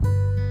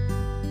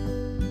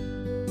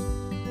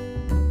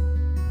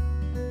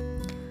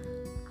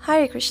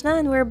Hare Krishna,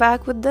 and we're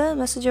back with the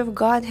Message of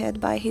Godhead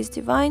by His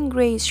Divine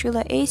Grace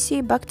Srila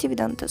A.C.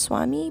 Bhaktivedanta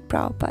Swami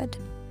Prabhupada.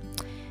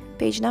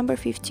 Page number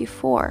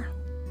 54.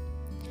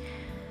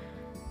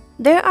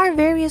 There are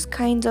various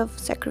kinds of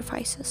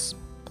sacrifices,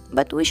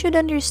 but we should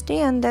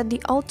understand that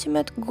the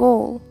ultimate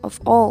goal of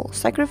all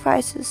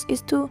sacrifices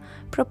is to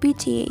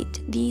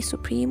propitiate the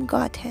Supreme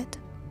Godhead,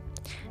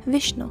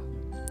 Vishnu.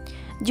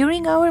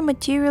 During our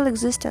material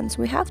existence,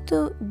 we have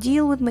to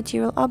deal with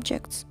material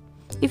objects,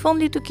 if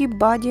only to keep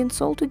body and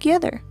soul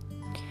together.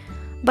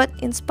 But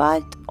in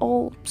spite of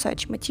all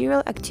such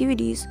material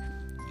activities,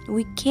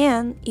 we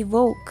can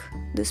evoke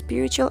the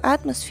spiritual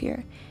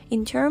atmosphere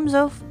in terms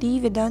of the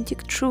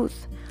Vedantic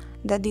truth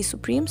that the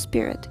Supreme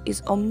Spirit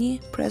is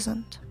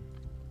omnipresent.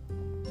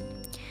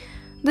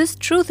 This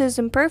truth is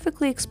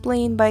imperfectly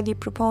explained by the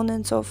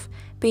proponents of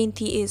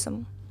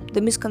pantheism,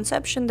 the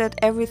misconception that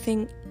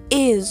everything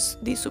is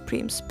the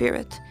Supreme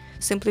Spirit,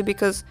 simply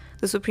because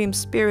the Supreme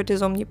Spirit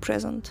is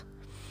omnipresent.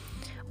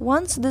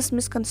 Once this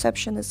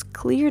misconception is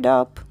cleared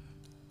up,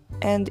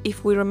 and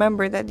if we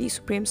remember that the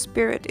Supreme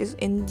Spirit is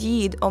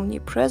indeed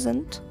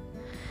omnipresent,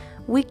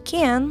 we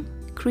can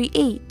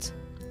create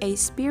a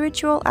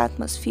spiritual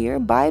atmosphere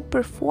by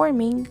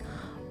performing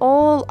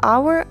all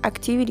our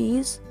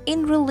activities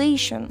in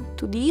relation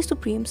to the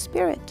Supreme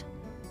Spirit,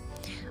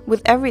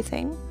 with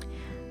everything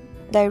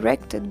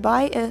directed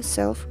by a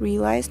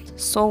self-realized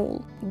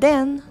soul.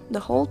 Then the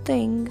whole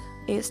thing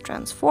is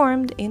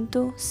transformed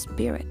into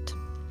spirit.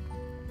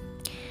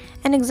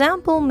 An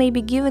example may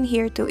be given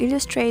here to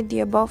illustrate the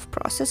above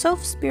process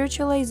of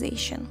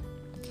spiritualization.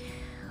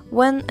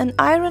 When an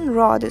iron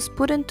rod is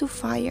put into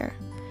fire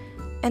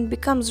and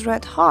becomes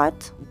red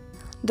hot,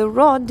 the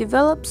rod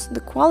develops the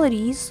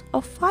qualities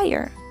of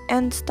fire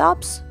and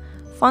stops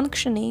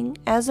functioning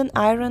as an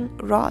iron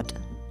rod.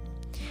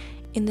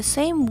 In the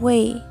same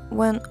way,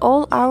 when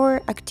all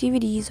our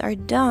activities are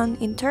done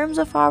in terms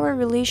of our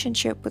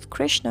relationship with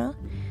Krishna,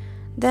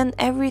 then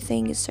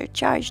everything is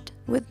surcharged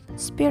with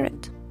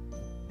spirit.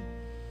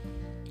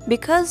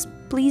 Because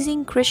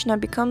pleasing Krishna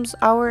becomes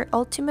our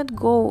ultimate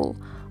goal,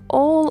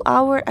 all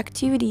our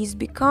activities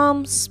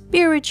become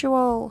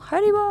spiritual.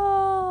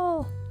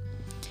 Haribol!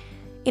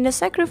 In a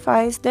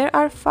sacrifice, there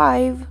are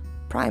 5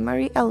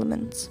 primary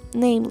elements,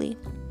 namely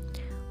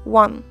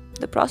 1.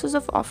 The process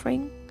of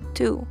offering,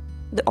 2.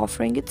 The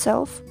offering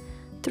itself,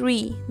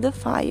 3. The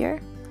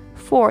fire,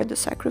 4. The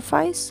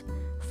sacrifice,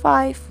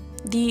 5.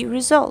 The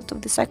result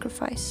of the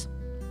sacrifice.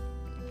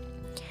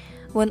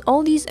 When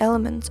all these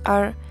elements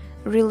are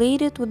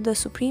related with the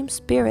Supreme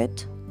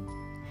Spirit,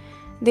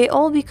 they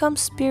all become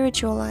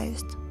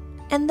spiritualized,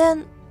 and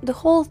then the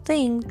whole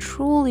thing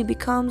truly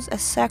becomes a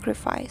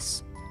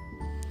sacrifice.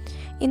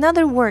 In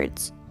other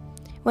words,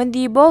 when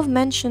the above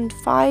mentioned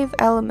 5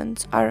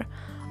 elements are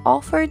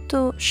offered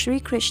to Sri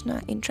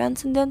Krishna in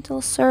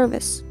transcendental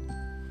service,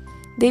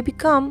 they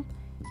become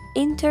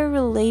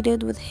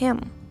interrelated with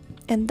him,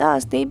 and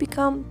thus they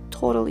become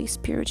totally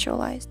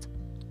spiritualized.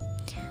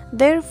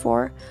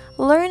 Therefore,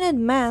 learned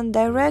men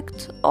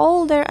direct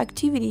all their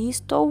activities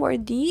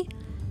toward the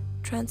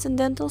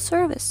transcendental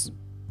service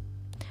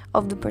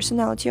of the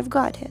personality of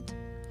Godhead.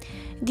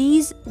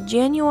 These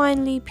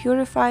genuinely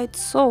purified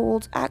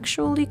souls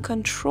actually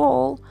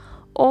control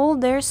all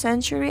their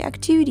sensory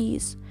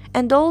activities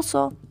and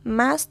also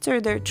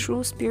master their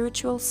true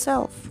spiritual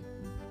self.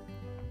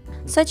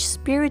 Such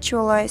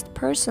spiritualized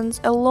persons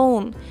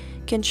alone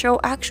can show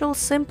actual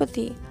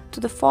sympathy to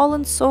the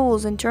fallen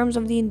souls in terms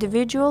of the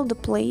individual, the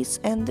place,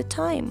 and the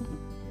time.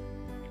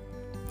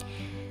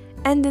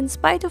 And in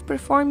spite of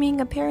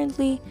performing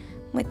apparently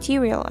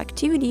material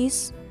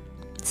activities,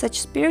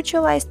 such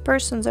spiritualized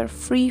persons are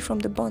free from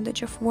the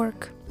bondage of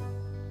work.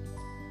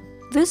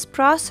 This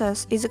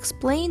process is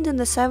explained in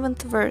the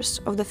 7th verse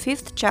of the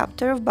 5th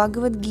chapter of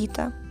Bhagavad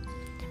Gita,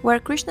 where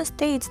Krishna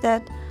states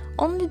that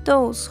only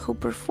those who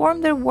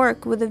perform their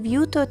work with a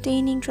view to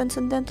attaining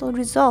transcendental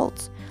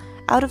results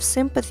out of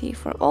sympathy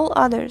for all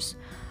others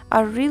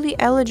are really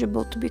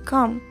eligible to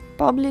become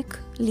public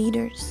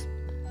leaders.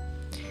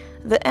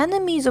 The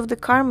enemies of the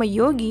karma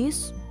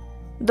yogis,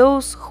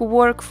 those who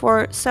work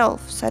for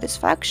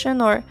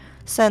self-satisfaction or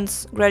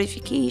sense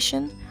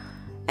gratification,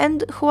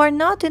 and who are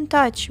not in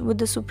touch with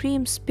the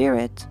Supreme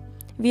Spirit,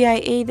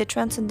 via the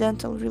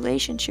transcendental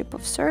relationship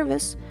of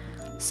service,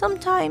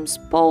 sometimes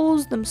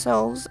pose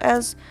themselves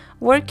as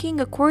working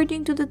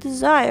according to the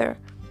desire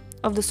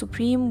of the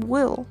Supreme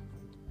Will.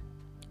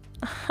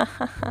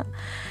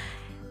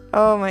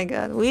 Oh my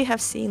God, we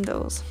have seen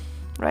those,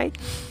 right?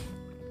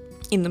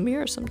 In the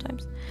mirror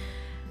sometimes.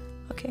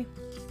 Okay.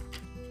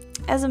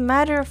 As a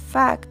matter of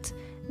fact,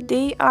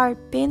 they are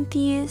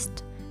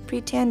pantheist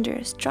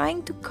pretenders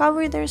trying to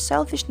cover their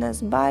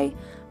selfishness by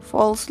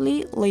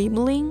falsely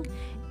labeling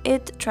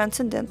it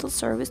transcendental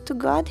service to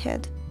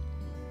Godhead.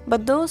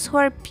 But those who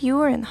are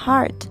pure in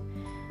heart,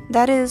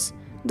 that is,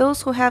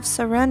 those who have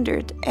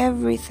surrendered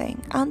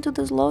everything unto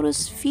the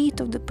lotus feet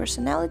of the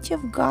personality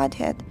of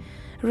Godhead,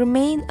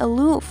 remain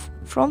aloof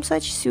from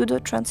such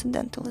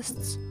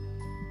pseudo-transcendentalists.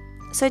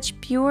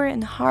 Such pure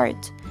in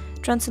heart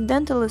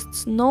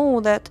transcendentalists know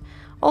that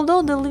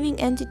Although the living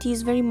entity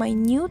is very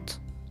minute,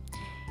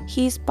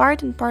 he is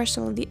part and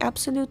parcel of the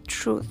absolute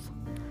truth,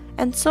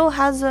 and so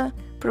has a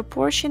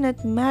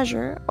proportionate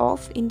measure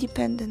of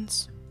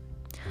independence.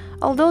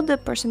 Although the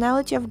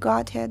personality of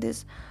Godhead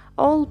is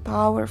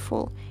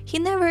all-powerful, he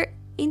never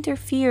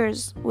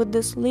interferes with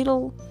this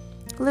little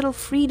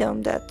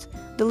freedom that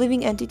the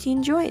living entity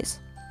enjoys.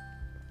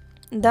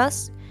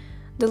 Thus,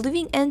 the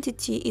living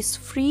entity is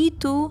free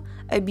to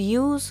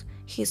abuse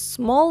his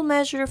small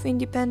measure of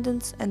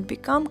independence and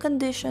become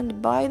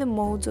conditioned by the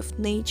modes of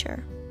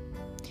nature.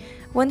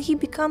 When he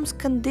becomes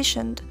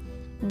conditioned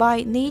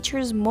by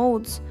nature's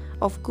modes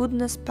of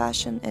goodness,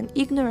 passion, and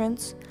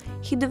ignorance,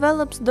 he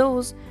develops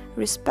those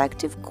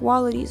respective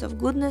qualities of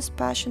goodness,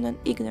 passion, and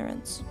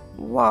ignorance.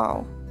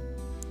 Wow,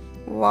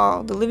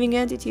 the living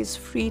entity is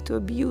free to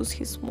abuse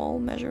his small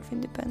measure of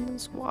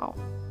independence. Wow.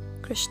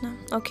 Krishna.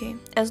 Okay,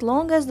 as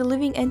long as the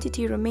living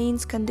entity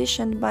remains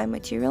conditioned by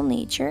material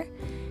nature,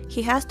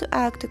 he has to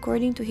act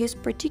according to his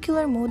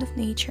particular mode of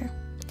nature.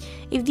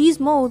 If these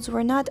modes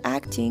were not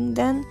acting,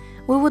 then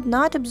we would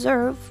not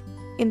observe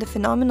in the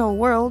phenomenal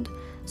world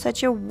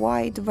such a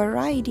wide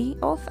variety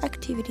of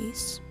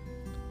activities.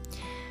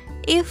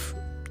 If,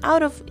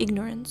 out of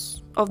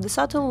ignorance of the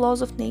subtle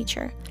laws of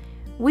nature,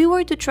 we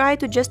were to try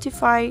to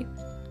justify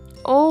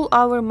all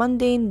our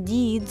mundane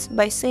deeds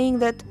by saying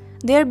that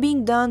they are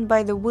being done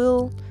by the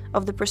will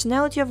of the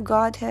personality of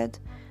Godhead,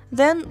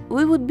 then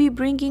we would be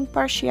bringing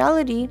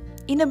partiality,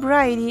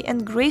 inebriety,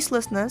 and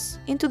gracelessness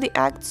into the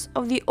acts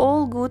of the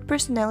all-good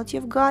personality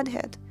of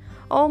Godhead.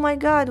 Oh my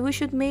God, we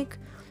should make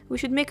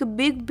a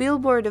big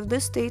billboard of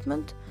this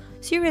statement.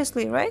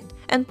 Seriously, right?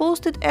 And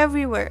post it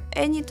everywhere.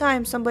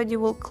 Anytime somebody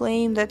will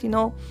claim that,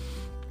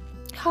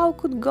 how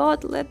could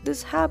God let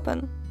this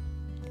happen?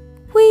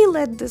 We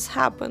let this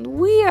happen.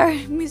 We are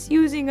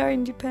misusing our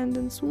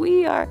independence.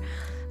 We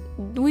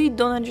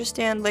don't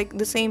understand, like,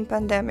 the same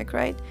pandemic,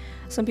 right?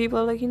 Some people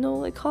are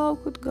like, how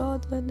could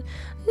God let...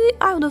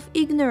 Out of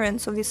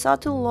ignorance of the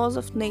subtle laws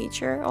of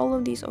nature, all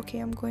of these... Okay,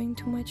 I'm going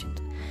too much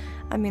into...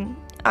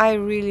 I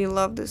really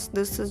love this.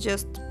 This is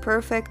just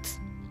perfect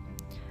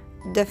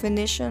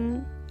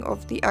definition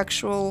of the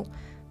actual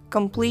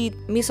complete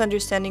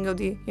misunderstanding of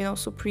the,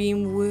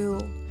 supreme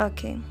will.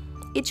 Okay.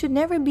 It should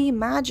never be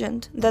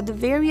imagined that the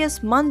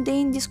various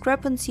mundane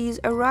discrepancies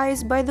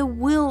arise by the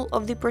will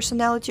of the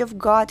personality of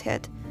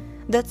Godhead,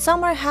 that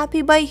some are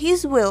happy by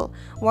his will,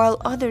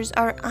 while others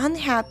are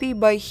unhappy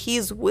by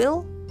his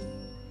will.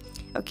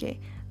 Okay,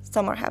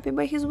 some are happy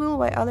by his will,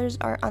 while others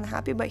are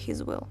unhappy by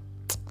his will.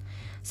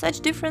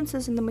 Such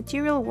differences in the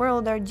material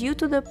world are due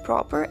to the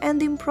proper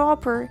and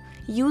improper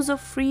use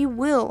of free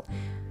will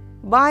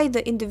by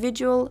the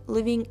individual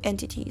living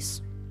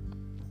entities.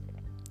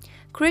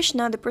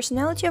 Krishna, the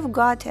personality of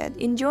Godhead,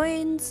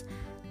 enjoins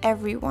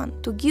everyone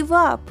to give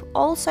up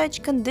all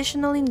such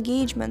conditional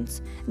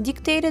engagements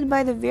dictated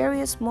by the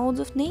various modes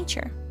of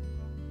nature.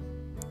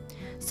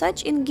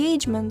 Such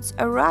engagements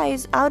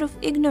arise out of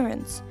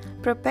ignorance,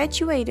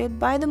 perpetuated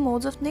by the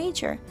modes of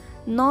nature,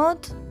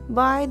 not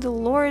by the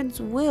Lord's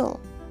will.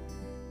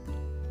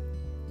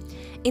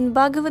 In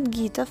Bhagavad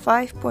Gita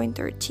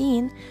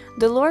 5.13,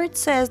 the Lord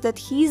says that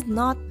He is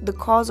not the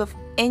cause of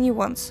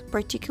anyone's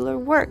particular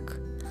work,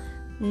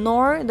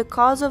 nor the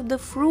cause of the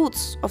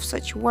fruits of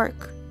such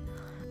work,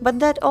 but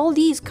that all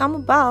these come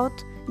about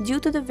due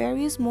to the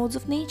various modes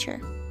of nature.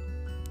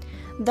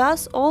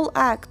 Thus, all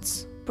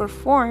acts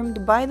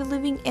performed by the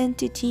living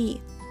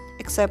entity,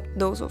 except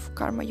those of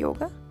Karma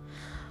Yoga,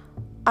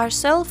 are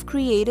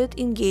self-created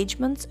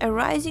engagements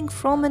arising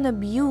from an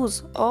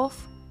abuse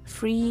of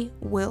free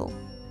will.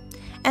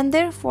 And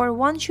therefore,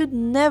 one should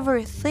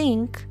never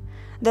think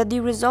that the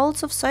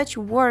results of such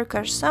work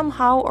are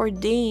somehow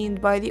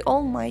ordained by the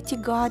Almighty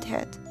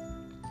Godhead.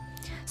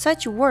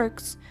 Such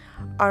works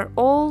are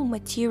all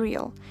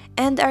material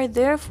and are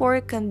therefore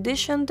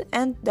conditioned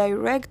and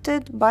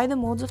directed by the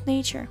modes of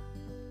nature.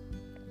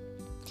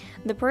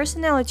 The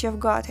personality of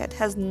Godhead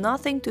has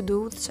nothing to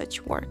do with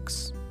such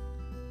works.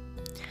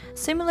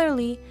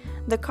 Similarly,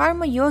 the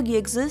karma yogi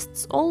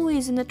exists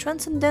always in a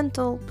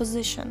transcendental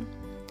position,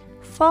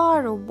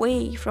 far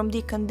away from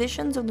the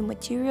conditions of the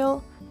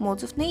material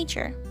modes of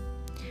nature,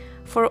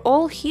 for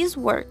all his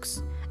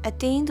works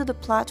attain to the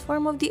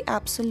platform of the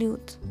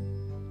Absolute.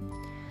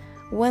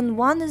 When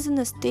one is in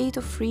a state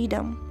of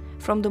freedom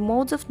from the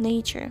modes of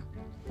nature,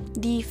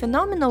 the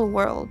phenomenal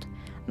world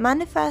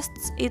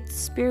manifests its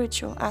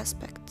spiritual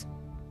aspect.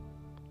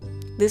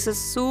 This is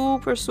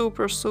super,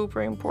 super,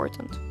 super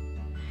important.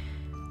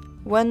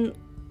 When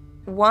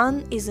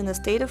one is in a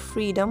state of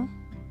freedom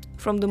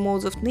from the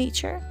modes of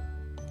nature,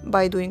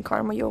 by doing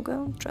karma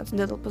yoga,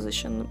 transcendental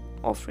position,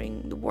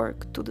 offering the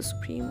work to the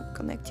Supreme,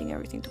 connecting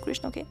everything to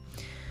Krishna, okay?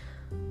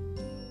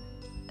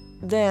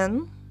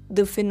 Then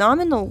the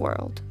phenomenal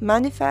world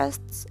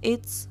manifests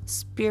its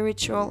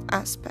spiritual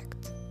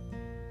aspect.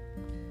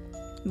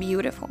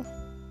 Beautiful.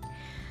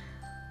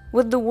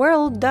 With the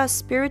world thus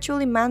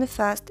spiritually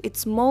manifest,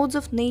 its modes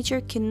of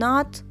nature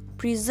cannot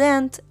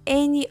present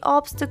any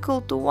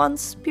obstacle to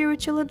one's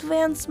spiritual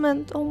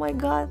advancement. Oh my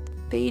God.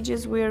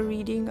 pages we are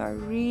reading are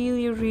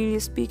really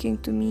speaking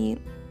to me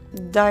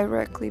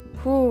directly.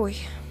 Whew.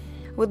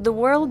 With the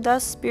world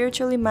thus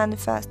spiritually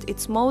manifest,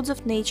 its modes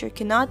of nature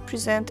cannot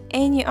present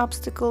any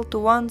obstacle to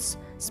one's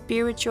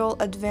spiritual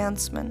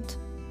advancement.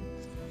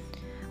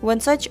 When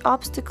such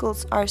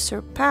obstacles are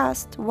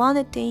surpassed, one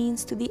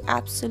attains to the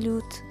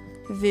absolute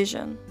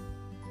vision.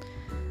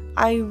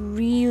 I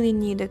really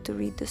needed to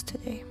read this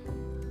today.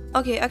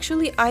 Okay,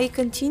 actually I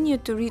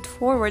continued to read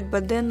forward,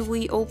 but then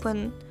we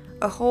open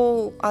a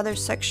whole other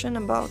section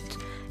about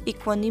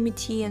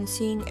equanimity and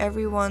seeing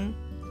everyone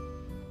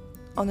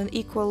on an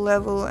equal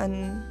level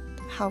and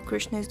how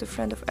Krishna is the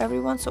friend of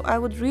everyone. So I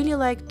would really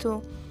like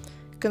to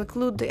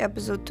conclude the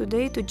episode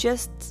today to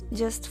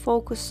just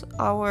focus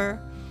our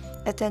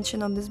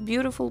attention on this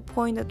beautiful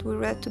point that we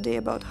read today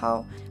about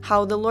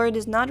how the Lord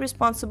is not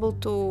responsible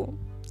to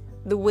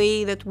the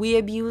way that we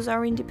abuse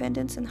our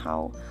independence, and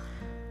how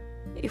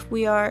if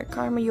we are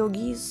karma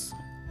yogis,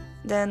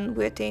 then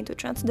we attain to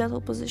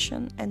transcendental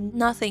position and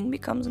nothing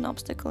becomes an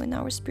obstacle in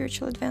our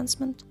spiritual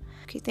advancement.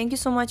 Okay, thank you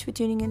so much for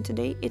tuning in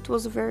today. It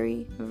was a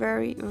very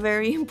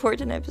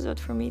important episode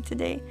for me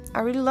today.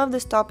 I really love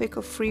this topic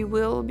of free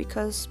will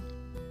because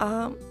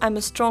I'm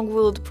a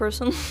strong-willed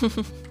person.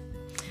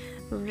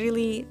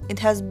 Really, it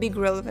has big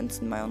relevance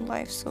in my own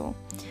life, so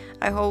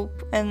I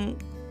hope,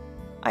 and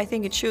I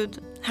think it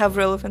should have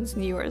relevance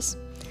in yours.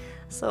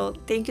 So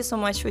thank you so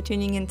much for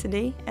tuning in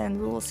today,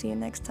 and we will see you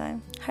next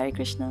time. Hare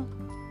Krishna.